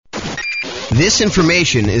This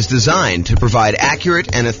information is designed to provide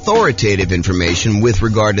accurate and authoritative information with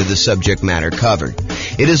regard to the subject matter covered.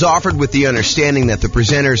 It is offered with the understanding that the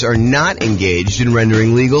presenters are not engaged in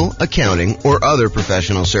rendering legal, accounting, or other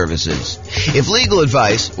professional services. If legal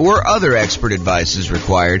advice or other expert advice is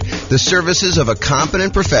required, the services of a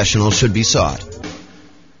competent professional should be sought.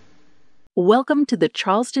 Welcome to the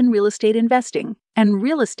Charleston Real Estate Investing and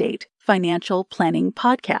Real Estate Financial Planning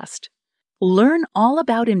Podcast. Learn all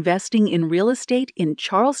about investing in real estate in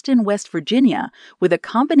Charleston, West Virginia, with a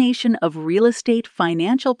combination of real estate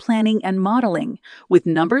financial planning and modeling with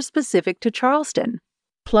numbers specific to Charleston,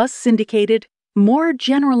 plus syndicated, more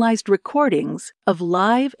generalized recordings of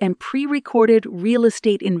live and pre-recorded real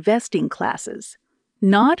estate investing classes,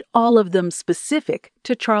 not all of them specific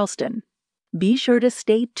to Charleston. Be sure to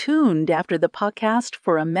stay tuned after the podcast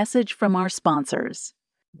for a message from our sponsors.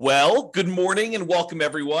 Well, good morning and welcome,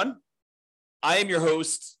 everyone. I am your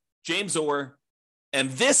host, James Orr,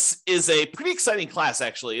 and this is a pretty exciting class,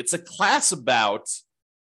 actually. It's a class about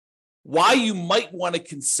why you might want to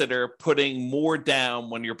consider putting more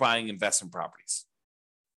down when you're buying investment properties.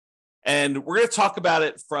 And we're going to talk about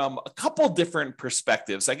it from a couple different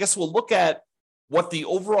perspectives. I guess we'll look at what the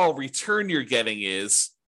overall return you're getting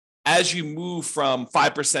is as you move from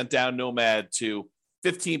 5% down Nomad to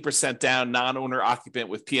 15% down non-owner occupant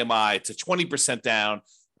with PMI to 20% down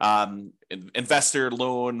investor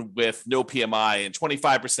loan with no PMI and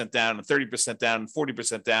 25% down and 30% down and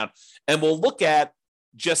 40% down. And we'll look at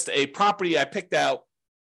just a property I picked out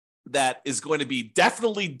that is going to be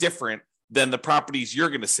definitely different than the properties you're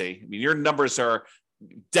going to see. I mean, your numbers are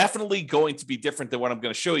definitely going to be different than what I'm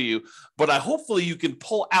going to show you, but hopefully you can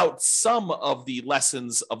pull out some of the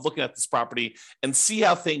lessons of looking at this property and see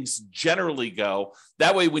how things generally go.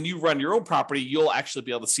 That way, when you run your own property, you'll actually be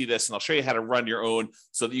able to see this, and I'll show you how to run your own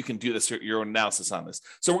so that you can do this, your own analysis on this.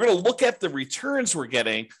 So we're going to look at the returns we're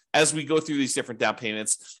getting as we go through these different down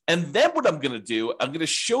payments. And then what I'm going to do, I'm going to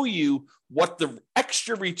show you what the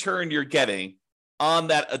extra return you're getting on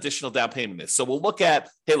that additional down payment is. So we'll look at,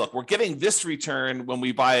 hey, look, we're getting this return when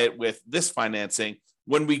we buy it with this financing.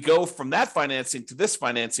 When we go from that financing to this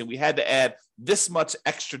financing, we had to add this much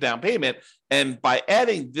extra down payment. And by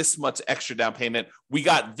adding this much extra down payment, we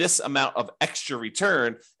got this amount of extra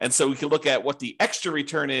return. And so we can look at what the extra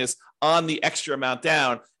return is on the extra amount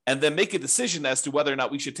down and then make a decision as to whether or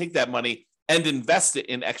not we should take that money and invest it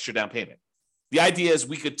in extra down payment. The idea is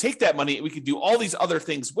we could take that money and we could do all these other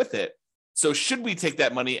things with it. So should we take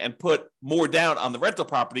that money and put more down on the rental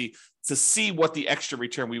property to see what the extra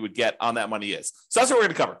return we would get on that money is? So that's what we're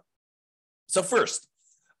going to cover. So first,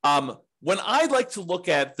 when I like to look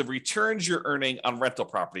at the returns you're earning on rental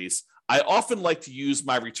properties, I often like to use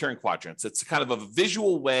my return quadrants. It's kind of a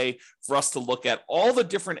visual way for us to look at all the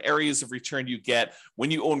different areas of return you get when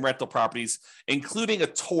you own rental properties, including a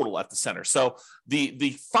total at the center. So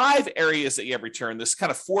the 5 areas that you have return, there's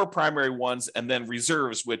kind of 4 primary ones, and then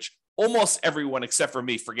reserves, which almost everyone except for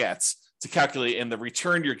me forgets to calculate in the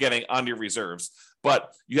return you're getting on your reserves.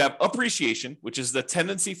 But you have appreciation, which is the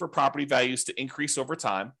tendency for property values to increase over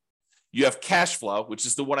time. You have cash flow, which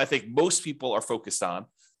is the one I think most people are focused on.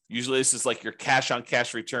 Usually this is like your cash on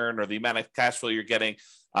cash return or the amount of cash flow you're getting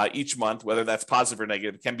each month, whether that's positive or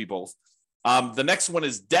negative. It can be both. The next one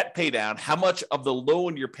is debt pay down, how much of the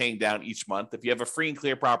loan you're paying down each month. If you have a free and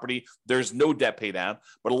clear property, there's no debt pay down.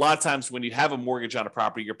 But a lot of times when you have a mortgage on a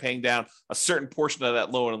property, you're paying down a certain portion of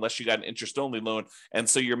that loan unless you got an interest-only loan. And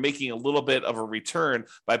so you're making a little bit of a return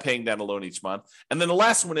by paying down a loan each month. And then the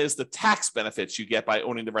last one is the tax benefits you get by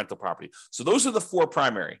owning the rental property. So those are the 4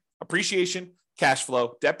 primary: appreciation, cash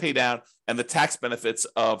flow, debt pay down, and the tax benefits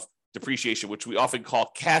of depreciation, which we often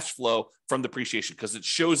call cash flow from depreciation because it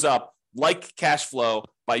shows up like cash flow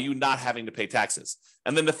by you not having to pay taxes.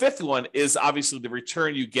 And then the 5th one is obviously the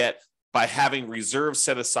return you get by having reserves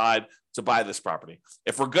set aside to buy this property.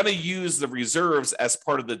 If we're going to use the reserves as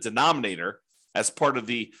part of the denominator, as part of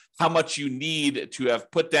the how much you need to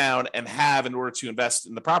have put down and have in order to invest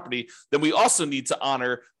in the property, then we also need to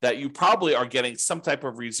honor that you probably are getting some type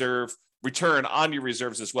of reserve return on your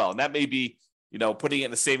reserves as well. And that may be, putting it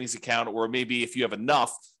in a savings account, or maybe if you have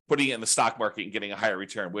enough, putting it in the stock market and getting a higher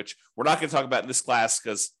return, which we're not going to talk about in this class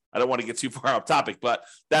because I don't want to get too far off topic, but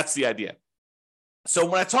that's the idea. So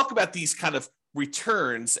when I talk about these kind of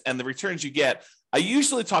returns and the returns you get, I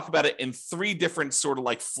usually talk about it in 3 different sort of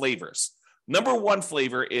like flavors. Number 1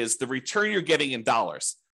 flavor is the return you're getting in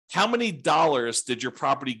dollars. How many dollars did your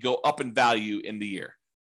property go up in value in the year?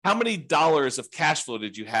 How many dollars of cash flow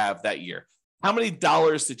did you have that year? how many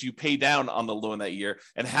dollars did you pay down on the loan that year,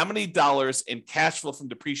 and how many dollars in cash flow from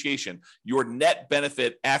depreciation, your net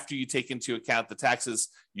benefit after you take into account the taxes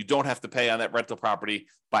you don't have to pay on that rental property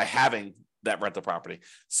by having that rental property.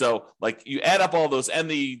 So like you add up all those and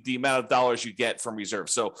the amount of dollars you get from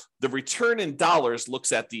reserves. So the return in dollars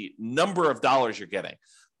looks at the number of dollars you're getting.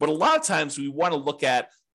 But a lot of times we want to look at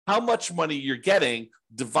how much money you're getting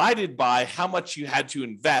divided by how much you had to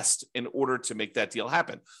invest in order to make that deal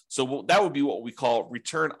happen. So that would be what we call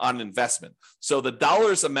return on investment. So the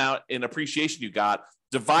dollars amount in appreciation you got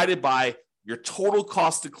divided by your total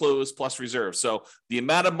cost to close plus reserve. So the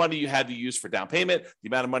amount of money you had to use for down payment, the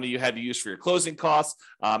amount of money you had to use for your closing costs,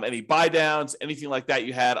 any buy downs, anything like that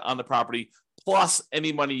you had on the property, plus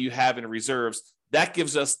any money you have in reserves, that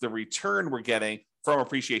gives us the return we're getting from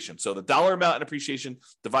appreciation. So the dollar amount in appreciation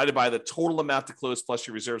divided by the total amount to close plus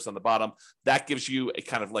your reserves on the bottom, that gives you a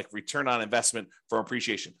kind of like return on investment from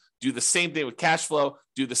appreciation. Do the same thing with cash flow,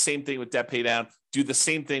 do the same thing with debt pay down, do the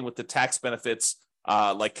same thing with the tax benefits,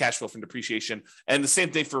 like cash flow from depreciation, and the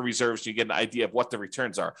same thing for reserves. You get an idea of what the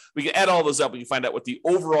returns are. We can add all those up and you find out what the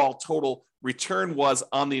overall total return was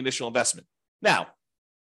on the initial investment. Now,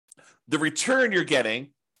 the return you're getting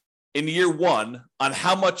in year one on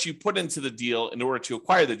how much you put into the deal in order to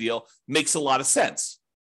acquire the deal makes a lot of sense.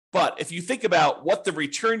 But if you think about what the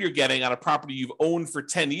return you're getting on a property you've owned for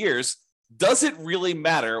 10 years, does it really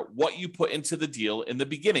matter what you put into the deal in the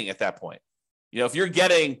beginning at that point? If you're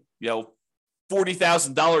getting,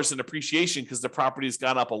 $40,000 in appreciation because the property has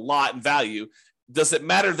gone up a lot in value, does it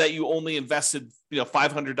matter that you only invested,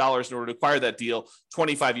 $500 in order to acquire that deal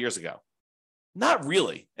 25 years ago? Not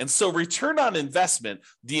really. And so return on investment,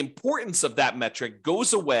 the importance of that metric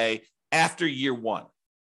goes away after year one.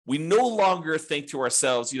 We no longer think to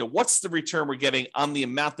ourselves, what's the return we're getting on the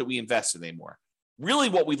amount that we invested anymore? Really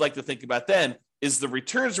what we'd like to think about then is the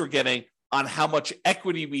returns we're getting on how much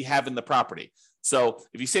equity we have in the property. So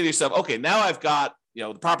if you say to yourself, okay, now I've got,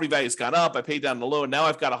 the property value has gone up, I paid down the loan, now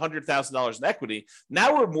I've got $100,000 in equity.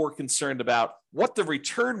 Now we're more concerned about what the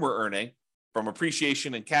return we're earning from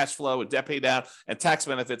appreciation and cash flow and debt pay down and tax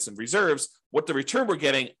benefits and reserves, what the return we're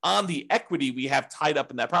getting on the equity we have tied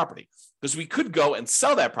up in that property. Because we could go and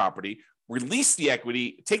sell that property, release the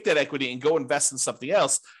equity, take that equity and go invest in something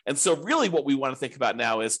else. And so really what we want to think about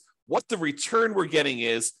now is what the return we're getting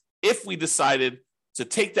is if we decided to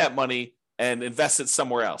take that money and invest it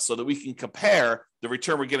somewhere else so that we can compare the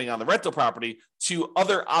return we're getting on the rental property to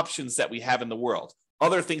other options that we have in the world.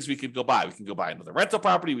 Other things we could go buy. We can go buy another rental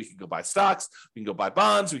property. We can go buy stocks. We can go buy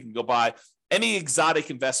bonds. We can go buy any exotic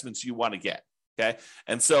investments you want to get. Okay.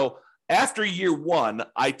 And so after year one,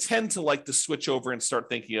 I tend to like to switch over and start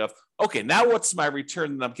thinking of, okay, now what's my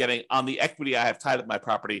return that I'm getting on the equity I have tied up in my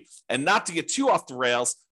property? And not to get too off the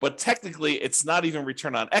rails, but technically it's not even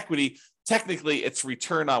return on equity. Technically it's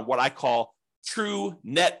return on what I call true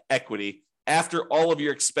net equity after all of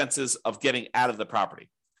your expenses of getting out of the property.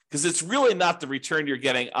 Because it's really not the return you're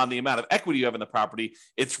getting on the amount of equity you have in the property.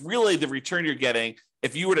 It's really the return you're getting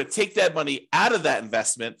if you were to take that money out of that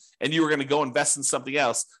investment and you were going to go invest in something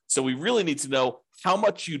else. So we really need to know how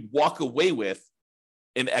much you'd walk away with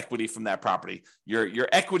in equity from that property. Your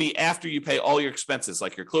equity after you pay all your expenses,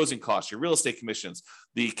 like your closing costs, your real estate commissions,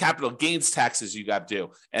 the capital gains taxes you got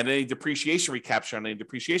due, and any depreciation recapture on any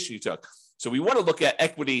depreciation you took. So we want to look at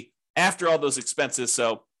equity after all those expenses.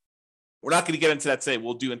 So we're not going to get into that today.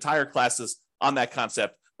 We'll do entire classes on that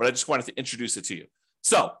concept, but I just wanted to introduce it to you.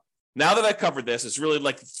 So now that I covered this, it's really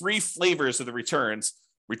like three flavors of the returns: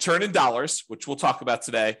 return in dollars, which we'll talk about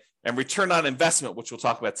today, and return on investment, which we'll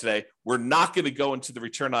talk about today. We're not going to go into the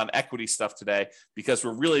return on equity stuff today because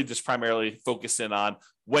we're really just primarily focusing on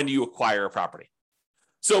when you acquire a property.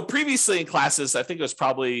 So previously in classes, I think it was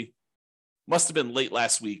must have been late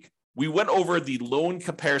last week, we went over the loan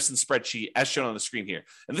comparison spreadsheet as shown on the screen here.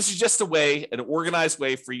 And this is just an organized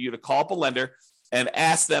way for you to call up a lender and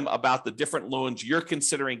ask them about the different loans you're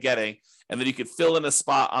considering getting. And then you could fill in a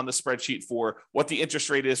spot on the spreadsheet for what the interest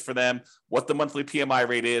rate is for them, what the monthly PMI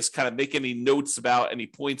rate is, kind of make any notes about any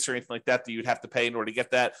points or anything like that you'd have to pay in order to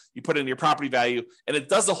get that. You put in your property value, and it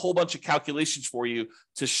does a whole bunch of calculations for you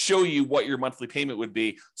to show you what your monthly payment would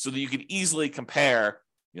be so that you can easily compare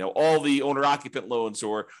all the owner-occupant loans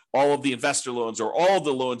or all of the investor loans or all of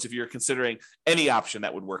the loans if you're considering any option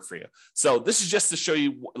that would work for you. So this is just to show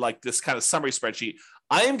you like this kind of summary spreadsheet.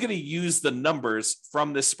 I am going to use the numbers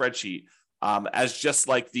from this spreadsheet as just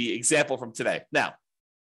like the example from today. Now,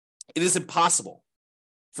 it is impossible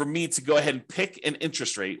for me to go ahead and pick an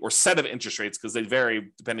interest rate or set of interest rates because they vary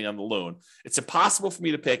depending on the loan. It's impossible for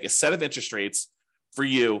me to pick a set of interest rates for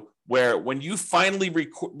you where when you finally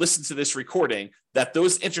listen to this recording, that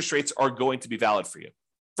those interest rates are going to be valid for you.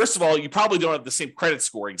 First of all, you probably don't have the same credit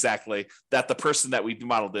score exactly that the person that we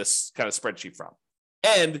modeled this kind of spreadsheet from.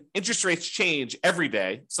 And interest rates change every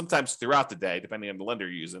day, sometimes throughout the day, depending on the lender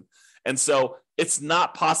you're using. And so it's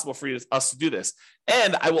not possible for us to do this.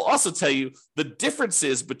 And I will also tell you the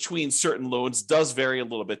differences between certain loans does vary a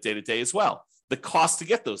little bit day to day as well. The cost to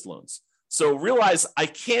get those loans. So realize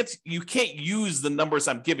you can't use the numbers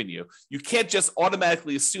I'm giving you. You can't just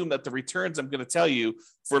automatically assume that the returns I'm going to tell you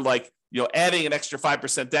for adding an extra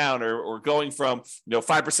 5% down or going from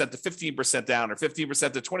 5% to 15% down or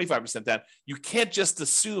 15% to 25% down. You can't just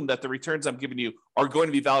assume that the returns I'm giving you are going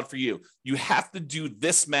to be valid for you. You have to do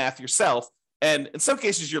this math yourself. And in some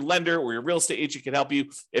cases, your lender or your real estate agent can help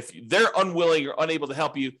you. If they're unwilling or unable to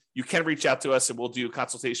help you, you can reach out to us and we'll do a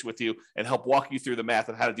consultation with you and help walk you through the math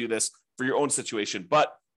on how to do this for your own situation.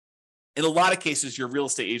 But in a lot of cases, your real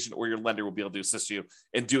estate agent or your lender will be able to assist you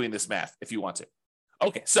in doing this math if you want to.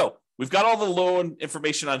 Okay, so we've got all the loan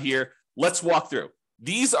information on here. Let's walk through.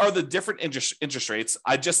 These are the different interest rates.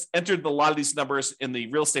 I just entered a lot of these numbers in the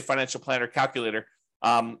Real Estate Financial Planner calculator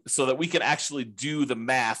so that we can actually do the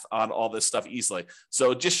math on all this stuff easily.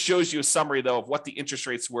 So it just shows you a summary, though, of what the interest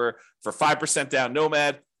rates were for 5% down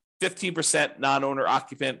Nomad, 15% non-owner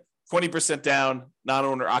occupant, 20% down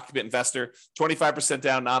non-owner occupant investor, 25%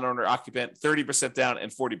 down non-owner occupant, 30% down,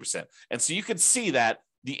 and 40%. And so you can see that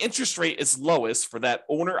the interest rate is lowest for that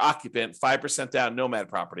owner occupant 5% down Nomad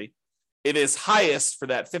property. It is highest for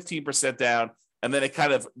that 15% down, and then it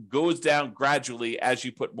kind of goes down gradually as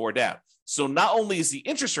you put more down. So not only is the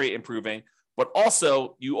interest rate improving, but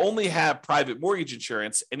also you only have private mortgage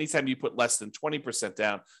insurance anytime you put less than 20%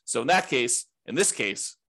 down. So in this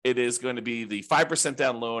case, it is going to be the 5%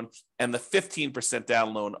 down loan and the 15%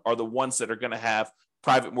 down loan are the ones that are going to have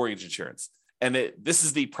private mortgage insurance. And this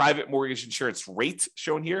is the private mortgage insurance rate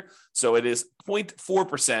shown here. So it is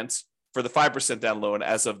 0.4% for the 5% down loan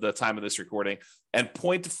as of the time of this recording and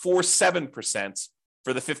 0.47%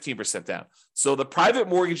 for the 15% down. So the private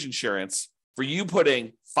mortgage insurance for you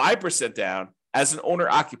putting 5% down as an owner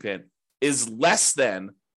occupant is less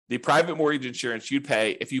than the private mortgage insurance you'd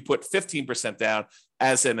pay if you put 15% down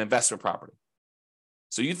as an investment property.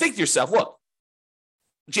 So you think to yourself, look,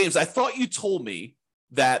 James, I thought you told me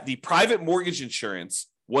that the private mortgage insurance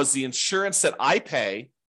was the insurance that I pay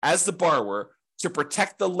as the borrower to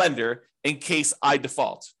protect the lender in case I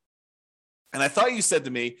default. And I thought you said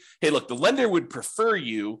to me, hey, look, the lender would prefer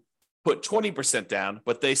you put 20% down,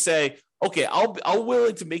 but they say, okay, I'll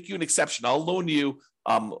willing to make you an exception. I'll loan you,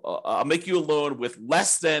 I'll make you a loan with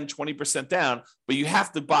less than 20% down, but you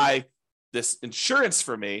have to buy this insurance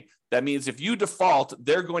for me. That means if you default,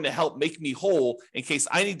 they're going to help make me whole in case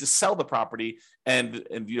I need to sell the property and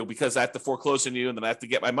because I have to foreclose on you and then I have to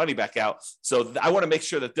get my money back out. So I want to make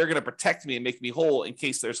sure that they're going to protect me and make me whole in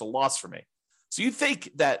case there's a loss for me. So you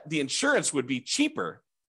think that the insurance would be cheaper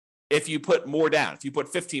if you put more down, if you put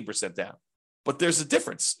 15% down. But there's a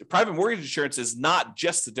difference. Private mortgage insurance is not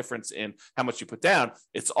just the difference in how much you put down.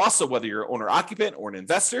 It's also whether you're an owner-occupant or an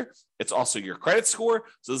investor. It's also your credit score.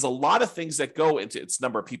 So there's a lot of things that go into its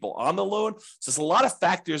number of people on the loan. So there's a lot of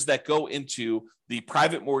factors that go into the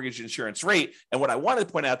private mortgage insurance rate. And what I wanted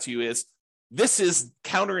to point out to you is this is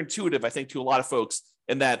counterintuitive, I think, to a lot of folks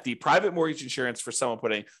in that the private mortgage insurance for someone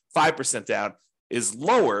putting 5% down is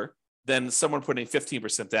lower than someone putting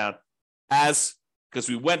 15% down because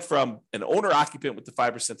we went from an owner occupant with the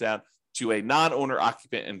 5% down to a non-owner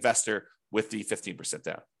occupant investor with the 15%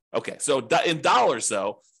 down. Okay, so in dollars,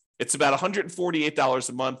 though, it's about $148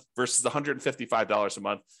 a month versus $155 a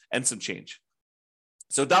month and some change.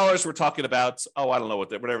 So dollars, we're talking about, I don't know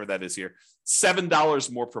whatever that is here,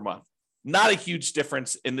 $7 more per month. Not a huge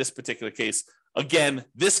difference in this particular case. Again,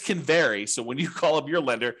 this can vary. So when you call up your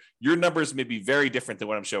lender, your numbers may be very different than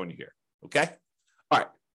what I'm showing you here. Okay? All right.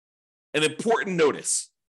 An important notice.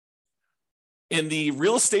 In the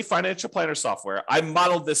Real Estate Financial Planner software, I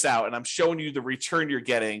modeled this out and I'm showing you the return you're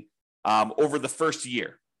getting over the first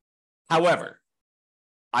year. However,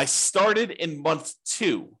 I started in month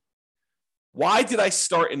 2. Why did I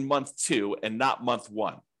start in month 2 and not month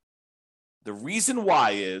 1? The reason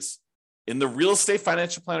why is in the Real Estate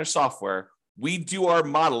Financial Planner software, we do our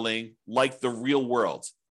modeling like the real world.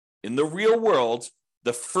 In the real world,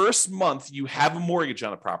 the first month you have a mortgage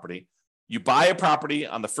on a property, you buy a property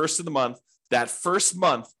on the first of the month, that first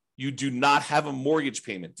month you do not have a mortgage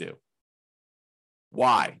payment due.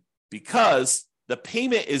 Why? Because the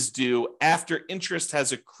payment is due after interest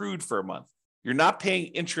has accrued for a month. You're not paying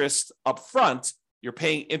interest up front, you're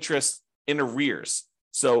paying interest in arrears.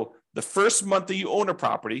 So the first month that you own a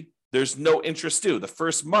property, there's no interest due. The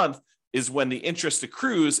first month is when the interest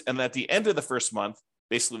accrues, and at the end of the first month,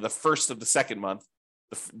 basically the first of the second month,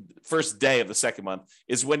 the first day of the second month,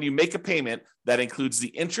 is when you make a payment that includes the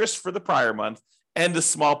interest for the prior month and the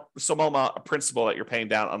small amount of principal that you're paying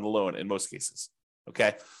down on the loan in most cases.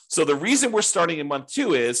 Okay. So the reason we're starting in month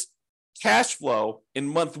 2 is cash flow in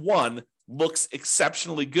month 1 looks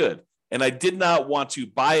exceptionally good. And I did not want to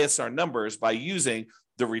bias our numbers by using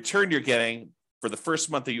the return you're getting for the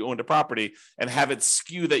first month that you owned a property and have it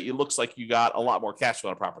skew that it looks like you got a lot more cash flow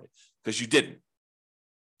on a property, because you didn't.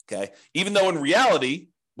 Okay. Even though in reality,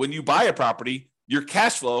 when you buy a property, your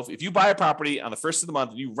cash flow, if you buy a property on the first of the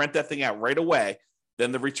month and you rent that thing out right away,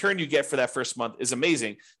 then the return you get for that first month is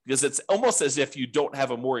amazing, because it's almost as if you don't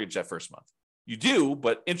have a mortgage that first month. You do,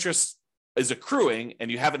 but interest is accruing and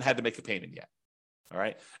you haven't had to make a payment yet. All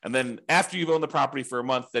right. And then after you've owned the property for a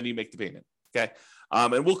month, then you make the payment. Okay.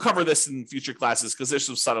 And we'll cover this in future classes because there's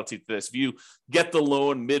some subtlety to this. If you get the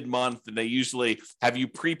loan mid-month and they usually have you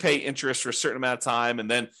prepay interest for a certain amount of time, and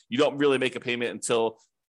then you don't really make a payment until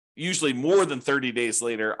usually more than 30 days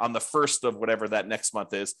later on the first of whatever that next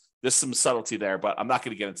month is, there's some subtlety there, but I'm not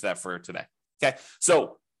going to get into that for today. Okay.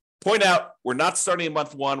 So point out, we're not starting in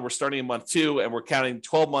month 1, we're starting in month 2, and we're counting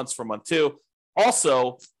 12 months from month 2.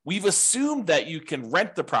 Also, we've assumed that you can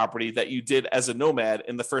rent the property that you did as a nomad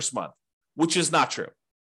in the first month, which is not true,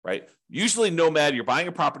 right? Usually nomad, you're buying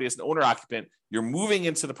a property as an owner occupant, you're moving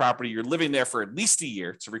into the property, you're living there for at least a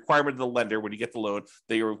year. It's a requirement of the lender when you get the loan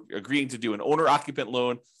that you're agreeing to do an owner occupant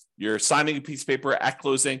loan. You're signing a piece of paper at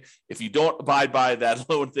closing. If you don't abide by that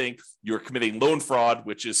loan thing, you're committing loan fraud,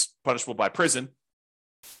 which is punishable by prison.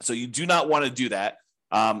 So you do not want to do that.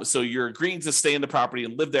 So you're agreeing to stay in the property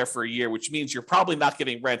and live there for a year, which means you're probably not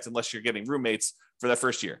getting rent unless you're getting roommates for that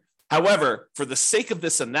first year. However, for the sake of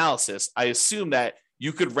this analysis, I assume that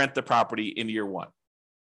you could rent the property in year 1.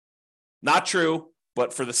 Not true,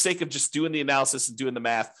 but for the sake of just doing the analysis and doing the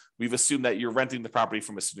math, we've assumed that you're renting the property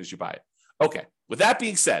from as soon as you buy it. Okay, with that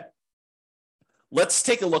being said, let's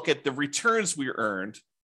take a look at the returns we earned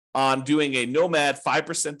on doing a nomad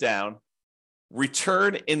 5% down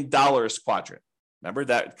return in dollars quadrant. Remember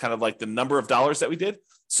that kind of like the number of dollars that we did?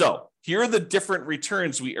 So here are the different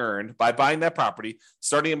returns we earned by buying that property,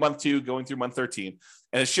 starting in month 2, going through month 13.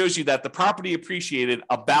 And it shows you that the property appreciated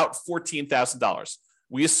about $14,000.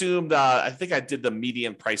 We assumed, I think I did the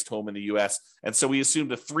median priced home in the US. And so we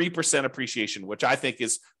assumed a 3% appreciation, which I think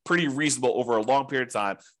is pretty reasonable over a long period of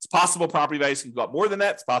time. It's possible property values can go up more than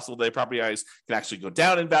that. It's possible that property values can actually go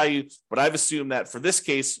down in value. But I've assumed that for this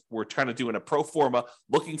case, we're trying to do in a pro forma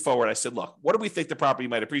looking forward. I said, look, what do we think the property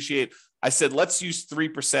might appreciate? I said, let's use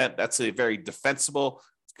 3%. That's a very defensible,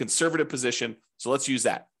 conservative position. So let's use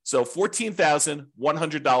that. So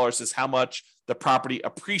 $14,100 is how much the property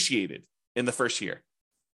appreciated in the first year.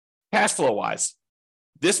 Cash flow wise,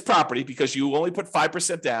 this property, because you only put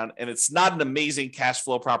 5% down and it's not an amazing cash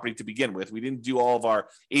flow property to begin with. We didn't do all of our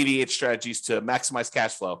 88 strategies to maximize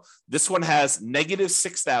cash flow. This one has negative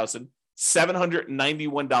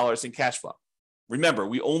 $6,791 in cash flow. Remember,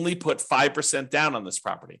 we only put 5% down on this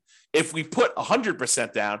property. If we put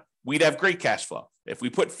 100% down, we'd have great cash flow. If we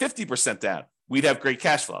put 50% down, we'd have great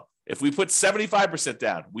cash flow. If we put 75%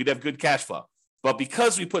 down, we'd have good cash flow. But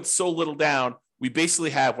because we put so little down, we basically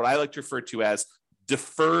have what I like to refer to as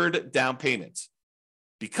deferred down payments,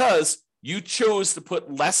 because you chose to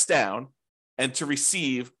put less down and to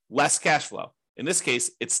receive less cash flow. In this case,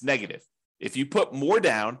 it's negative. If you put more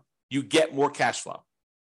down, you get more cash flow.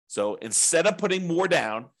 So instead of putting more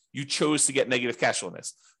down, you chose to get negative cash flow in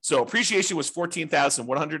this. So appreciation was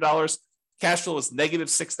 $14,100. Cash flow was negative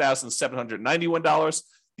 $6,791.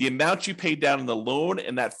 The amount you paid down in the loan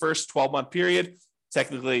in that first 12-month period,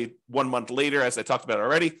 technically 1 month later, as I talked about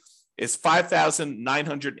already, is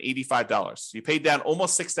 $5,985. So you paid down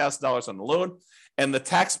almost $6,000 on the loan, and the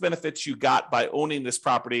tax benefits you got by owning this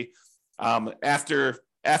property after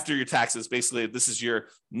your taxes, basically this is your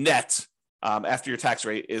net after your tax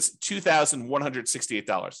rate, is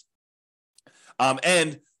 $2,168.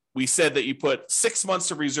 And we said that you put 6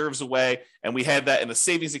 months of reserves away, and we had that in a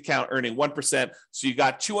savings account earning 1%. So you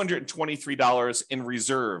got $223 in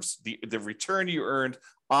reserves, the return you earned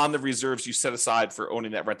on the reserves you set aside for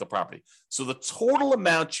owning that rental property. So the total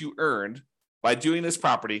amount you earned by doing this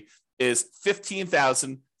property is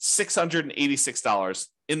 $15,686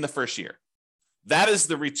 in the first year. That is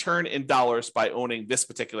the return in dollars by owning this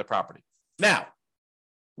particular property. Now,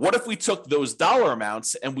 what if we took those dollar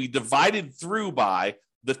amounts and we divided through by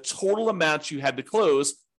the total amount you had to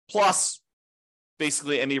close plus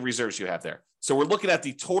basically any reserves you have there? So we're looking at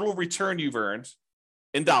the total return you've earned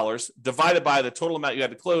in dollars divided by the total amount you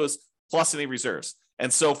had to close plus any reserves.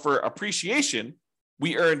 And so for appreciation,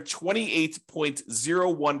 we earned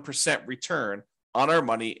 28.01% return on our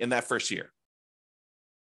money in that first year.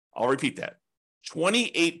 I'll repeat that.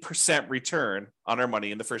 28% return on our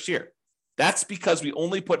money in the first year. That's because we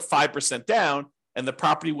only put 5% down and the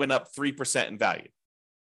property went up 3% in value.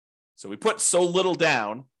 So we put so little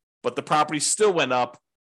down, but the property still went up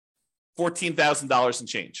 $14,000 and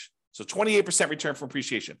change. So 28% return from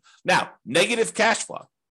appreciation. Now, negative cash flow.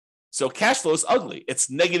 So cash flow is ugly. It's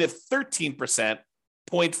negative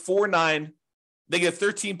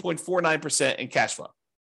 13.49% in cash flow.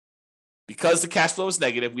 Because the cash flow is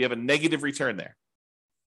negative, we have a negative return there.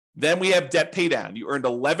 Then we have debt pay down. You earned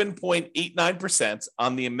 11.89%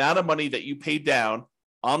 on the amount of money that you paid down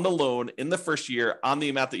on the loan in the first year on the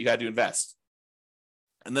amount that you had to invest.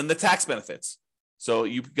 And then the tax benefits. So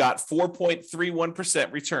you got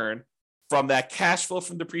 4.31% return from that cash flow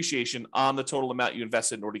from depreciation on the total amount you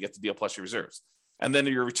invested in order to get the deal plus your reserves. And then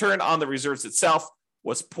your return on the reserves itself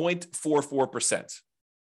was 0.44%.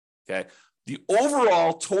 Okay. The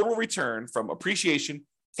overall total return from appreciation,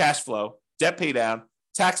 cash flow, debt pay down,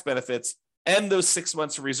 tax benefits, and those 6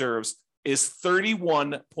 months of reserves is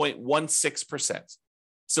 31.16%.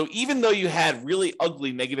 So even though you had really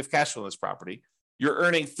ugly negative cash flow in this property, you're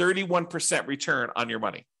earning 31% return on your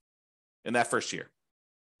money in that first year.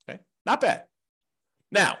 Okay, not bad.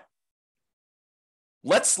 Now,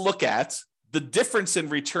 let's look at the difference in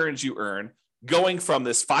returns you earn going from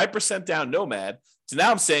this 5% down nomad to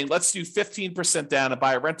now I'm saying let's do 15% down and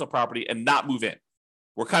buy a rental property and not move in.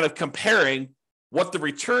 We're kind of comparing what the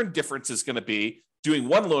return difference is going to be doing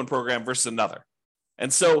one loan program versus another.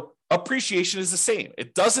 And so appreciation is the same.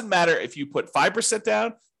 It doesn't matter if you put 5%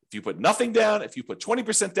 down, if you put nothing down, if you put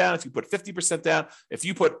 20% down, if you put 50% down, if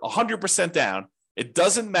you put 100% down, it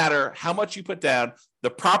doesn't matter how much you put down.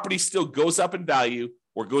 The property still goes up in value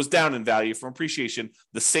or goes down in value from appreciation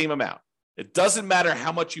the same amount. It doesn't matter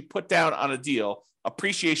how much you put down on a deal.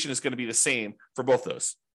 Appreciation is going to be the same for both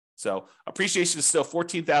those. So appreciation is still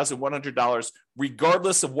 $14,100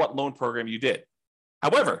 regardless of what loan program you did.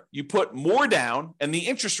 However, you put more down and the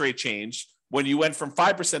interest rate changed when you went from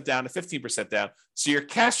 5% down to 15% down. So your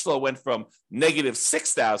cash flow went from negative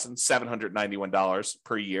 $6,791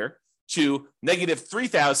 per year to negative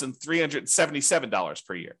 $3,377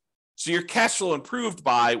 per year. So your cash flow improved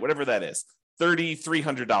by whatever that is,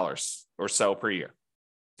 $3,300 or so per year.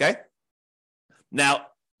 Okay. Now,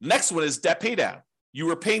 next one is debt pay down. You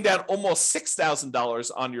were paying down almost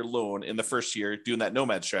 $6,000 on your loan in the first year doing that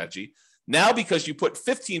nomad strategy. Now, because you put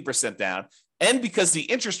 15% down and because the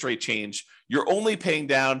interest rate changed, you're only paying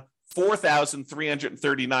down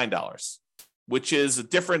 $4,339, which is a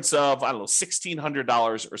difference of,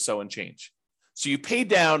 $1,600 or so in change. So you pay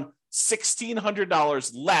down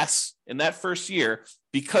 $1,600 less in that first year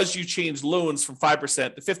because you changed loans from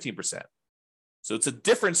 5% to 15%. So it's a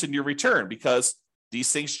difference in your return because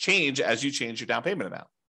these things change as you change your down payment amount.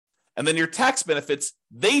 And then your tax benefits,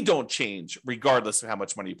 they don't change regardless of how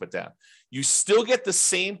much money you put down. You still get the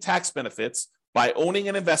same tax benefits by owning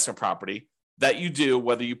an investment property that you do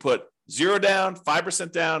whether you put 0 down,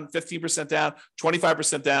 5% down, 15% down,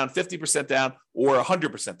 25% down, 50% down, or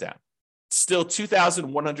 100% down. Still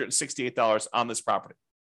 $2,168 on this property.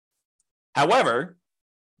 However,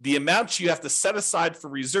 the amount you have to set aside for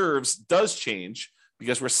reserves does change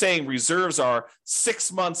because we're saying reserves are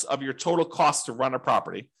 6 months of your total cost to run a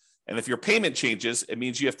property. And if your payment changes, it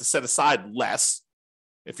means you have to set aside less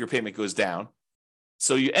if your payment goes down.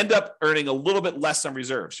 So you end up earning a little bit less on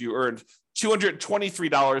reserves. You earned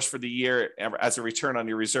 $223 for the year as a return on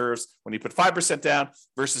your reserves when you put 5% down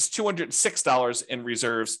versus $206 in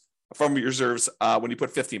reserves from your reserves when you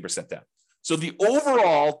put 15% down. So the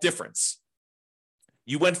overall difference,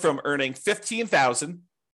 you went from earning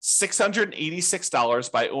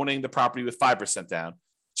 $15,686 by owning the property with 5% down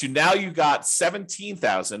to now you got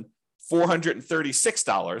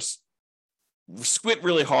 $17,436. Squint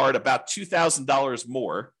really hard, about $2,000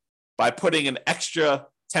 more by putting an extra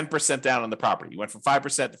 10% down on the property. You went from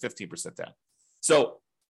 5% to 15% down. So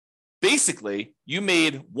basically, you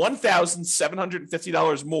made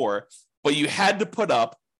 $1,750 more, but you had to put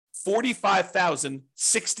up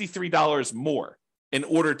 $45,063 more in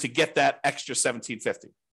order to get that extra $1,750.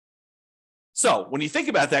 So when you think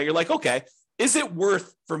about that, you're like, okay, is it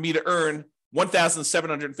worth for me to earn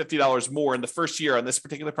 $1,750 more in the first year on this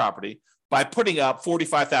particular property by putting up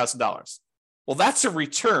 $45,000? Well, that's a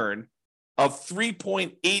return of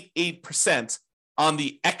 3.88% on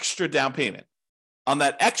the extra down payment. On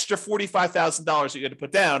that extra $45,000 that you had to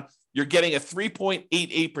put down, you're getting a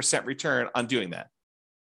 3.88% return on doing that.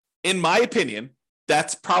 In my opinion,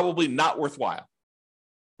 that's probably not worthwhile,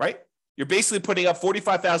 right? You're basically putting up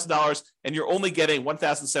 $45,000 and you're only getting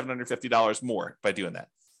 $1,750 more by doing that.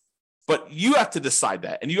 But you have to decide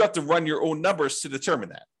that, and you have to run your own numbers to determine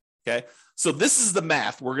that. Okay. So this is the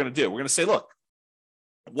math we're going to do. We're going to say, look,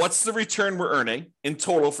 what's the return we're earning in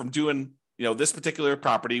total from doing, this particular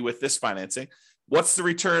property with this financing? What's the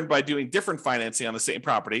return by doing different financing on the same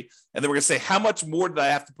property? And then we're going to say, how much more did I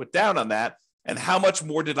have to put down on that? And how much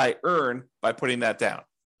more did I earn by putting that down?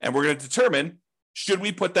 And we're going to determine, should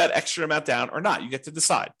we put that extra amount down or not? You get to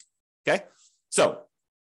decide. Okay. So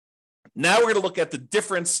now we're going to look at the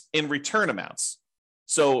difference in return amounts.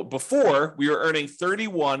 So before, we were earning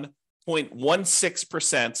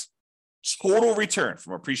 31.16% total return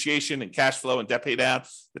from appreciation and cash flow and debt pay down,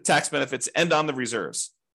 the tax benefits, and on the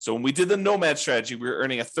reserves. So when we did the Nomad strategy, we were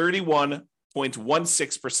earning a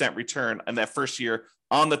 31.16% return on that first year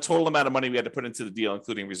on the total amount of money we had to put into the deal,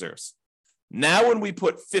 including reserves. Now, when we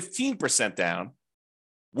put 15% down,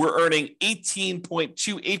 we're earning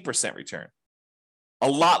 18.28% return. A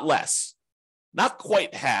lot less. Not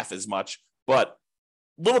quite half as much, but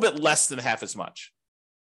a little bit less than half as much.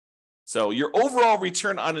 So your overall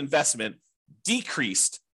return on investment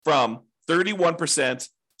decreased from 31%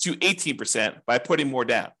 to 18% by putting more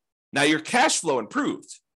down. Now your cash flow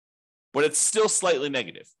improved, but it's still slightly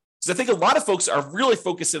negative. Because I think a lot of folks are really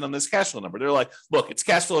focusing on this cash flow number. They're like, look, it's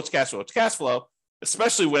cash flow, it's cash flow, it's cash flow,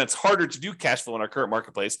 especially when it's harder to do cash flow in our current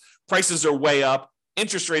marketplace. Prices are way up,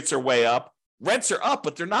 interest rates are way up, rents are up,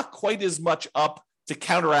 but they're not quite as much up to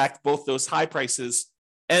counteract both those high prices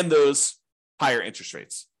and those higher interest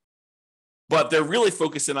rates. But they're really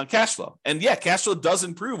focusing on cash flow. And yeah, cash flow does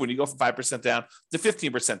improve when you go from 5% down to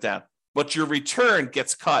 15% down, but your return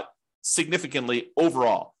gets cut significantly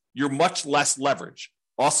overall. You're much less leverage,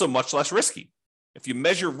 also much less risky. If you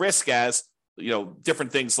measure risk as,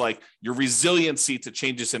 different things like your resiliency to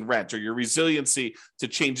changes in rent, or your resiliency to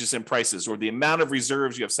changes in prices, or the amount of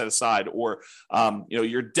reserves you have set aside, or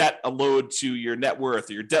your debt load to your net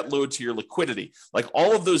worth, or your debt load to your liquidity, like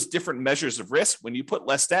all of those different measures of risk, when you put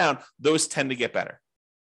less down, those tend to get better.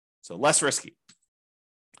 So less risky.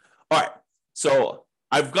 All right. So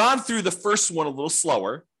I've gone through the first one a little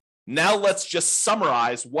slower. Now let's just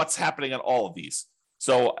summarize what's happening on all of these.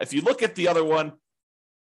 So if you look at the other one,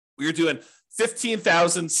 we were doing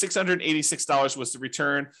 $15,686 was the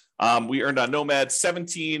return. We earned on Nomad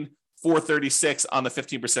 $17,436 on the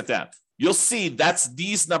 15% down. You'll see that's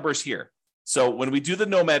these numbers here. So when we do the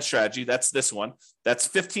Nomad strategy, that's this one. That's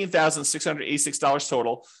 $15,686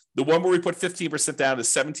 total. The one where we put 15% down is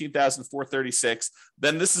 $17,436.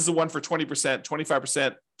 Then this is the one for 20%,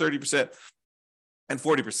 25%, 30%, and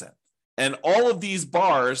 40%. And all of these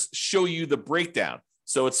bars show you the breakdown.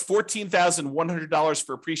 So it's $14,100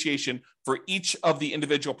 for appreciation for each of the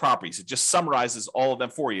individual properties. It just summarizes all of them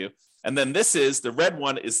for you. And then this is, the red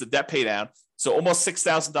one is the debt pay down. So almost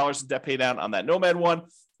 $6,000 in debt pay down on that Nomad one,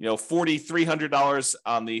 $4,300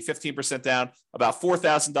 on the 15% down, about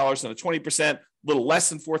 $4,000 on the 20%, a little less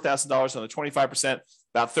than $4,000 on the 25%,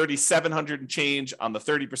 about $3,700 and change on the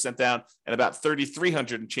 30% down, and about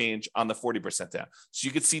 $3,300 and change on the 40% down. So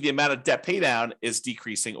you can see the amount of debt pay down is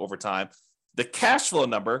decreasing over time. The cash flow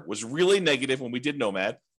number was really negative when we did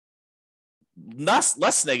Nomad, not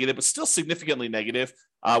less negative, but still significantly negative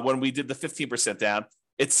when we did the 15% down.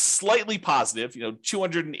 It's slightly positive,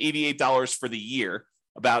 $288 for the year,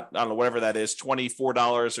 about, I don't know, whatever that is,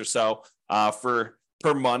 $24 or so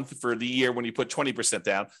per month for the year when you put 20%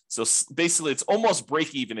 down. So basically it's almost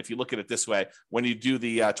break even if you look at it this way when you do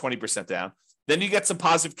the 20% down. Then you get some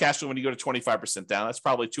positive cash flow when you go to 25% down. That's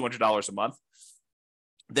probably $200 a month.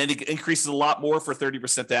 Then it increases a lot more for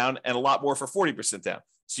 30% down and a lot more for 40% down.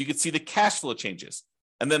 So you can see the cash flow changes.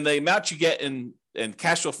 And then the amount you get in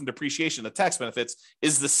cash flow from depreciation, the tax benefits,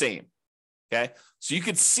 is the same. Okay. So you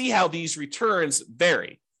can see how these returns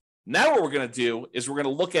vary. Now what we're going to do is we're going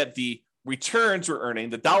to look at the returns we're earning,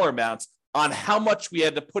 the dollar amounts, on how much we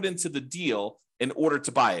had to put into the deal in order to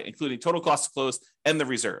buy it, including total cost to close and the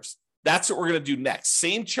reserves. That's what we're going to do next.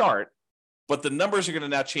 Same chart, but the numbers are going to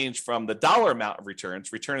now change from the dollar amount of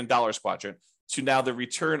returns, return in dollars quadrant, to now the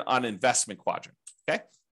return on investment quadrant. Okay,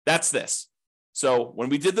 that's this. So when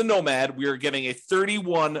we did the Nomad, we were getting a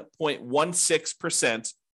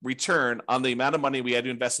 31.16% return on the amount of money we had to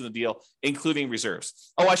invest in the deal, including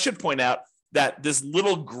reserves. Oh, I should point out that this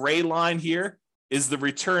little gray line here is the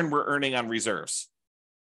return we're earning on reserves.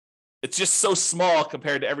 It's just so small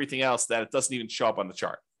compared to everything else that it doesn't even show up on the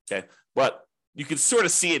chart. Okay, but you can sort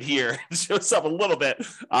of see it here. It shows up a little bit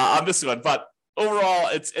on this one, but overall,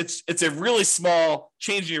 it's a really small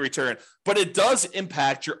change in your return, but it does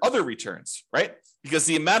impact your other returns, right? Because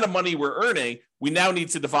the amount of money we're earning, we now need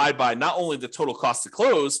to divide by not only the total cost to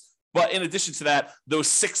close, But in addition to that, those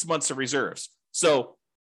 6 months of reserves. So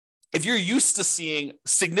if you're used to seeing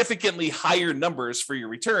significantly higher numbers for your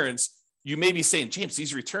returns, you may be saying, James,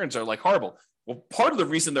 these returns are like horrible. Well, part of the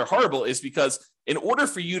reason they're horrible is because in order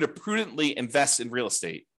for you to prudently invest in real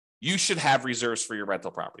estate, you should have reserves for your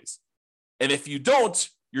rental properties. And if you don't,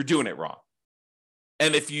 you're doing it wrong.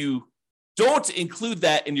 And if you don't include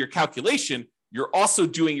that in your calculation, you're also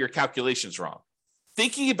doing your calculations wrong.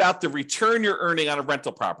 Thinking about the return you're earning on a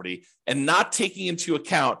rental property and not taking into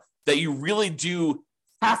account that you really do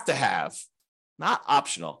have to have, not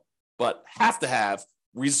optional, but have to have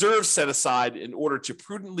reserves set aside in order to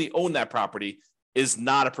prudently own that property is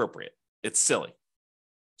not appropriate. It's silly.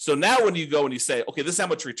 So now when you go and you say, okay, this is how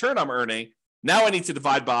much return I'm earning, now I need to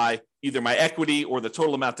divide by either my equity or the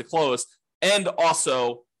total amount to close and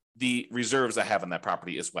also the reserves I have on that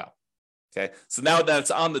property as well. Okay, so now that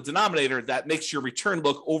it's on the denominator, that makes your return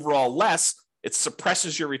look overall less. It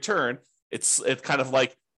suppresses your return. It kind of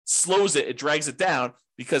like slows it. It drags it down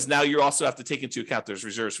because now you also have to take into account those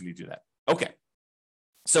reserves when you do that. Okay,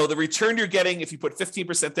 so the return you're getting if you put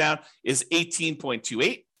 15% down is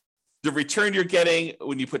 18.28. The return you're getting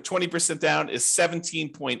when you put 20% down is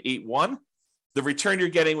 17.81. The return you're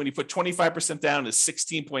getting when you put 25% down is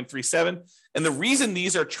 16.37. And the reason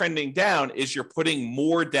these are trending down is you're putting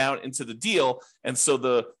more down into the deal. And so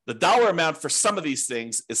the dollar amount for some of these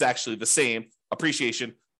things is actually the same,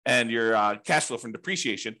 appreciation and your cash flow from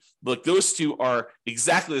depreciation. Look, those two are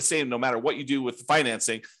exactly the same no matter what you do with the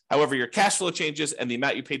financing. However, your cash flow changes and the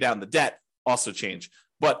amount you pay down the debt also change.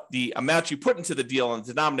 But the amount you put into the deal on the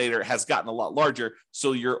denominator has gotten a lot larger.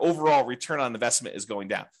 So your overall return on investment is going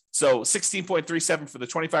down. So 16.37 for the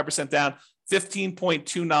 25% down,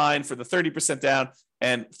 15.29 for the 30% down,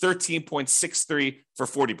 and 13.63 for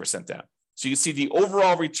 40% down. So you can see the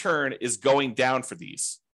overall return is going down for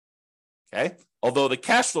these. Okay. Although the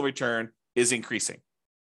cash flow return is increasing.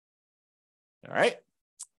 All right.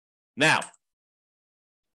 Now,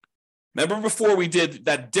 remember before we did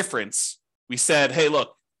that difference, we said, hey,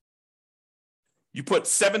 look, you put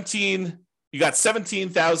you got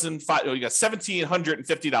 $1,750,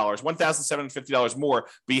 $1,750 more,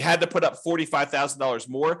 but you had to put up $45,000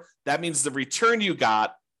 more. That means the return you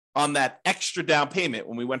got on that extra down payment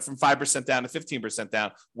when we went from 5% down to 15%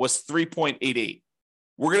 down was 3.88.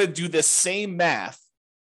 We're going to do this same math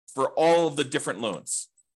for all of the different loans.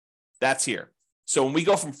 That's here. So when we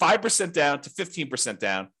go from 5% down to 15%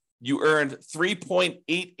 down, you earned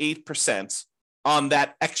 3.88% on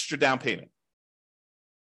that extra down payment.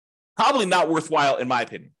 Probably not worthwhile in my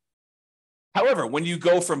opinion. However, when you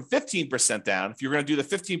go from 15% down, if you're going to do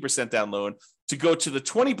the 15% down loan to go to the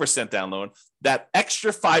 20% down loan, that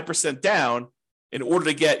extra 5% down, in order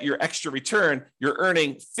to get your extra return, you're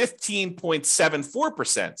earning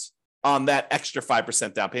 15.74% on that extra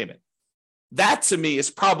 5% down payment. That to me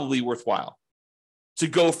is probably worthwhile. To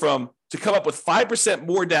come up with 5%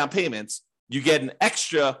 more down payments, you get an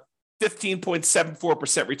extra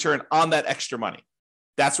 15.74% return on that extra money.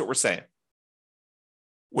 That's what we're saying.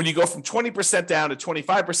 When you go from 20% down to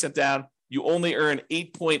 25% down, you only earn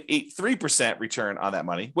 8.83% return on that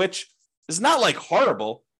money, which is not like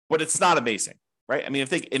horrible, but it's not amazing, right? I mean, I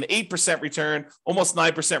think an 8% return, almost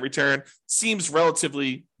 9% return seems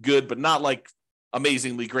relatively good, but not like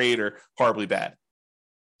amazingly great or horribly bad.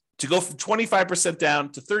 To go from 25%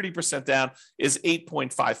 down to 30% down is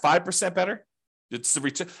 8.55% better. It's the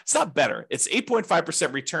return. It's not better. It's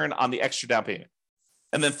 8.5% return on the extra down payment.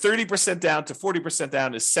 And then 30% down to 40%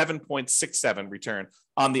 down is 7.67 return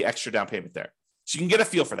on the extra down payment there. So you can get a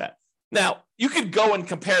feel for that. Now, you could go and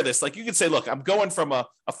compare this. Like you could say, look, I'm going from a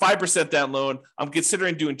 5% down loan. I'm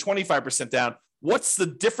considering doing 25% down. What's the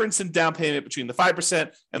difference in down payment between the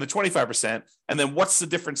 5% and the 25%? And then what's the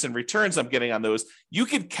difference in returns I'm getting on those? You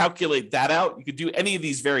could calculate that out. You could do any of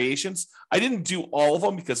these variations. I didn't do all of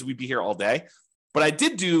them because we'd be here all day, but I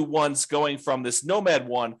did do ones going from this Nomad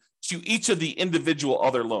one to each of the individual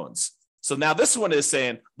other loans. So now this one is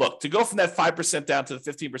saying, look, to go from that 5% down to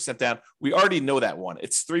the 15% down, we already know that one.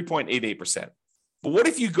 It's 3.88%. But what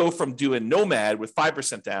if you go from doing Nomad with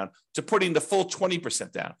 5% down to putting the full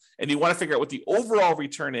 20% down? And you want to figure out what the overall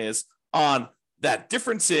return is on that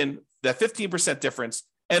difference in that 15% difference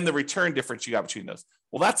and the return difference you got between those.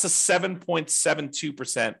 Well, that's a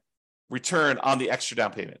 7.72% return on the extra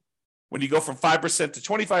down payment. When you go from 5% to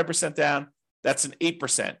 25% down, that's an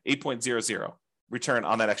 8%, return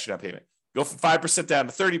on that extra down payment. Go from 5% down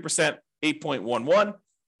to 30%, 8.11,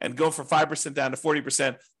 and go from 5% down to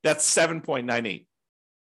 40%, that's 7.98.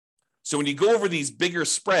 So when you go over these bigger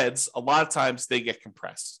spreads, a lot of times they get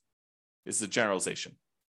compressed, is the generalization.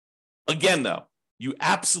 Again, though, you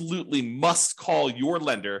absolutely must call your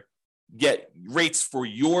lender get rates for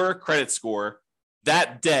your credit score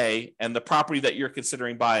that day and the property that you're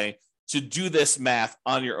considering buying to do this math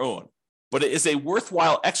on your own. But it is a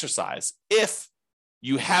worthwhile exercise if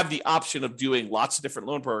you have the option of doing lots of different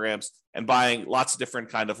loan programs and buying lots of different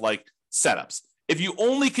kind of like setups. If you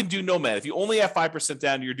only can do Nomad, if you only have 5%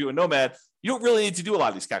 down, you're doing Nomad, you don't really need to do a lot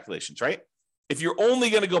of these calculations, right? If you're only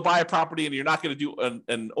going to go buy a property and you're not going to do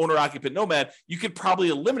an owner-occupant Nomad, you could probably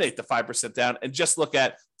eliminate the 5% down and just look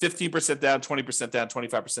at 15% down, 20% down,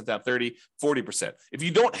 25% down, 30, 40%. If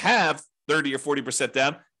you don't have 30 or 40%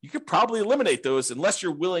 down, you could probably eliminate those unless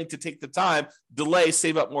you're willing to take the time, delay,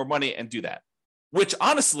 save up more money, and do that, which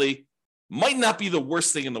honestly might not be the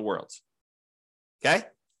worst thing in the world. Okay?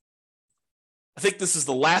 I think this is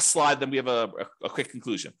the last slide, then we have a quick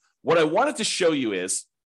conclusion. What I wanted to show you is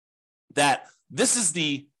that this is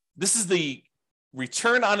the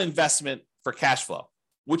return on investment for cash flow,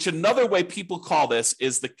 which another way people call this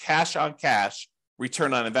is the cash on cash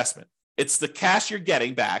return on investment. It's the cash you're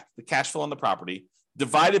getting back, the cash flow on the property,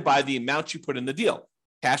 divided by the amount you put in the deal.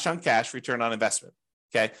 Cash on cash return on investment.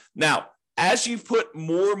 Okay. Now, as you put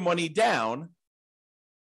more money down,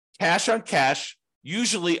 cash on cash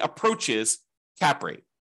usually approaches cap rate.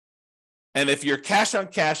 And if your cash on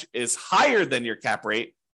cash is higher than your cap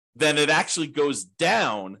rate, then it actually goes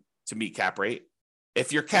down to meet cap rate.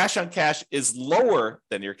 If your cash on cash is lower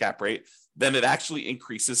than your cap rate, then it actually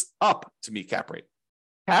increases up to meet cap rate.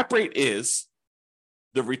 Cap rate is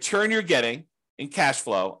the return you're getting in cash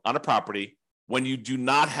flow on a property when you do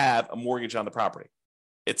not have a mortgage on the property.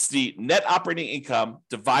 It's the net operating income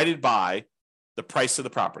divided by the price of the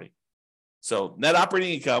property. So net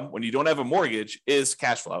operating income, when you don't have a mortgage, is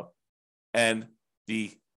cash flow. And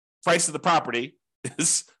the price of the property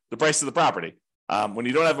is the price of the property. When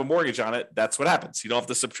you don't have a mortgage on it, that's what happens. You don't have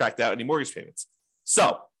to subtract out any mortgage payments.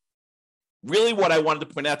 So really what I wanted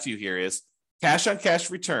to point out to you here is cash on cash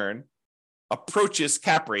return approaches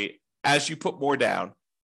cap rate as you put more down.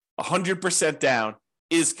 100% down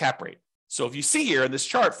is cap rate. So if you see here in this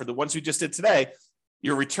chart for the ones we just did today,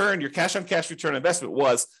 your return, your cash on cash return on investment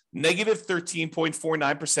was negative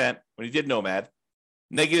 13.49% when you did Nomad,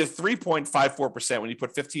 negative 3.54% when you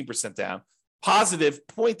put 15% down, positive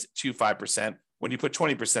 0.25% when you put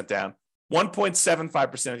 20% down,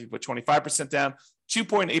 1.75% if you put 25% down,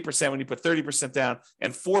 2.8% when you put 30% down,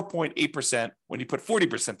 and 4.8% when you put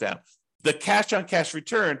 40% down. The cash on cash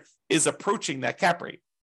return is approaching that cap rate.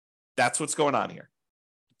 That's what's going on here.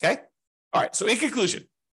 Okay? All right. So in conclusion,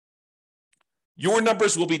 your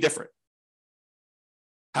numbers will be different.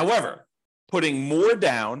 However, putting more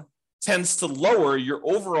down tends to lower your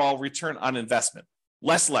overall return on investment.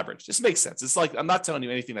 Less leverage. This makes sense. It's like I'm not telling you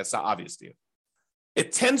anything that's not obvious to you.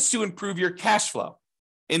 It tends to improve your cash flow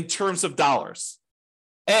in terms of dollars.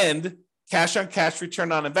 And cash on cash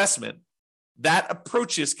return on investment, that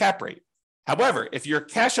approaches cap rate. However, if your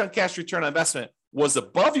cash on cash return on investment was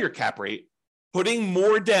above your cap rate, putting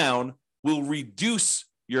more down will reduce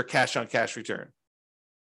your cash on cash return.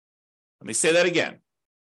 Let me say that again.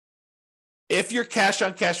 If your cash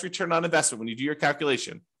on cash return on investment, when you do your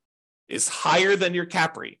calculation, is higher than your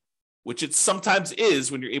cap rate, which it sometimes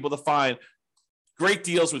is when you're able to find great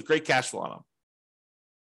deals with great cash flow on them.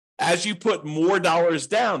 As you put more dollars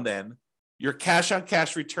down, then your cash on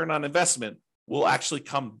cash return on investment will actually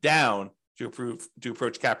come down to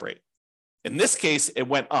approach cap rate. In this case, it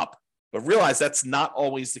went up, but realize that's not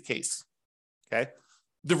always the case. Okay.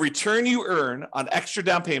 The return you earn on extra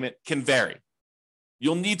down payment can vary.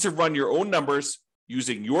 You'll need to run your own numbers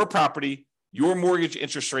using your property, your mortgage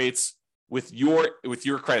interest rates with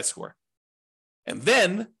your credit score. And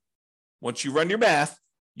then once you run your math,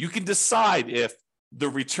 you can decide if the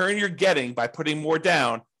return you're getting by putting more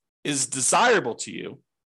down is desirable to you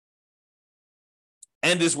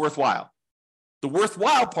and is worthwhile. The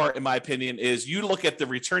worthwhile part, in my opinion, is you look at the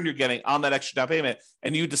return you're getting on that extra down payment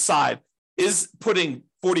and you decide, is putting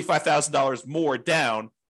 $45,000 more down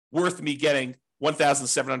worth me getting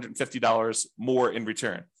 $1,750 more in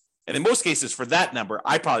return? And in most cases, for that number,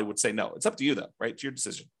 I probably would say no. It's up to you, though, right? It's your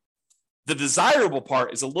decision. The desirable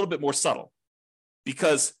part is a little bit more subtle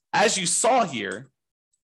because, as you saw here,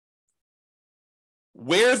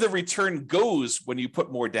 where the return goes when you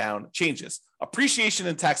put more down changes. Appreciation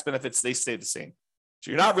and tax benefits, they stay the same.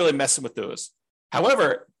 So you're not really messing with those.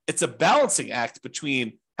 However, it's a balancing act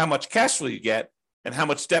between how much cash flow you get and how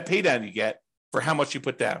much debt pay down you get for how much you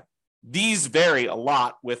put down. These vary a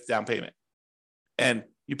lot with down payment. And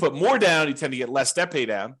you put more down, you tend to get less debt pay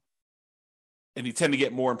down, and you tend to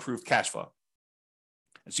get more improved cash flow.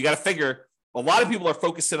 And so you got to figure, a lot of people are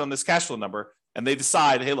focusing on this cash flow number. and they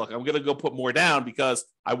decide, hey, look, I'm going to go put more down because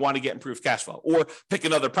I want to get improved cash flow, or pick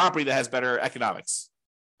another property that has better economics,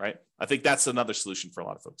 right? I think that's another solution for a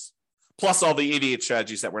lot of folks. Plus all the 88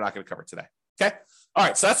 strategies that we're not going to cover today. Okay. All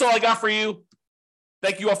right. So that's all I got for you.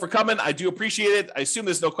 Thank you all for coming. I do appreciate it. I assume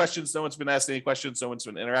there's no questions. No one's been asking any questions. No one's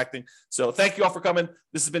been interacting. So thank you all for coming.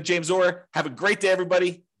 This has been James Orr. Have a great day,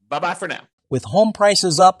 everybody. Bye-bye for now. With home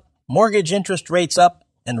prices up, mortgage interest rates up,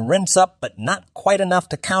 and rents up, but not quite enough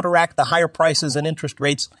to counteract the higher prices and interest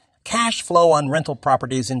rates, cash flow on rental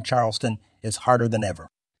properties in Charleston is harder than ever.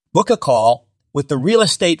 Book a call with the Real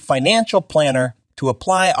Estate Financial Planner to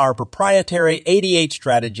apply our proprietary 88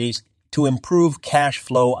 strategies to improve cash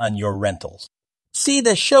flow on your rentals. See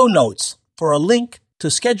the show notes for a link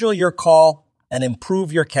to schedule your call and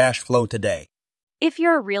improve your cash flow today. If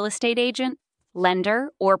you're a real estate agent, lender,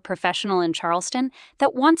 or professional in Charleston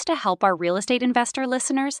that wants to help our real estate investor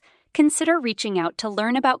listeners, consider reaching out to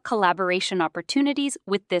learn about collaboration opportunities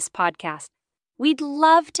with this podcast. We'd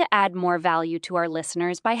love to add more value to our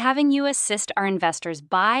listeners by having you assist our investors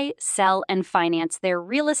buy, sell, and finance their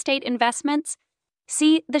real estate investments.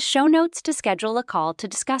 See the show notes to schedule a call to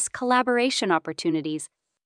discuss collaboration opportunities.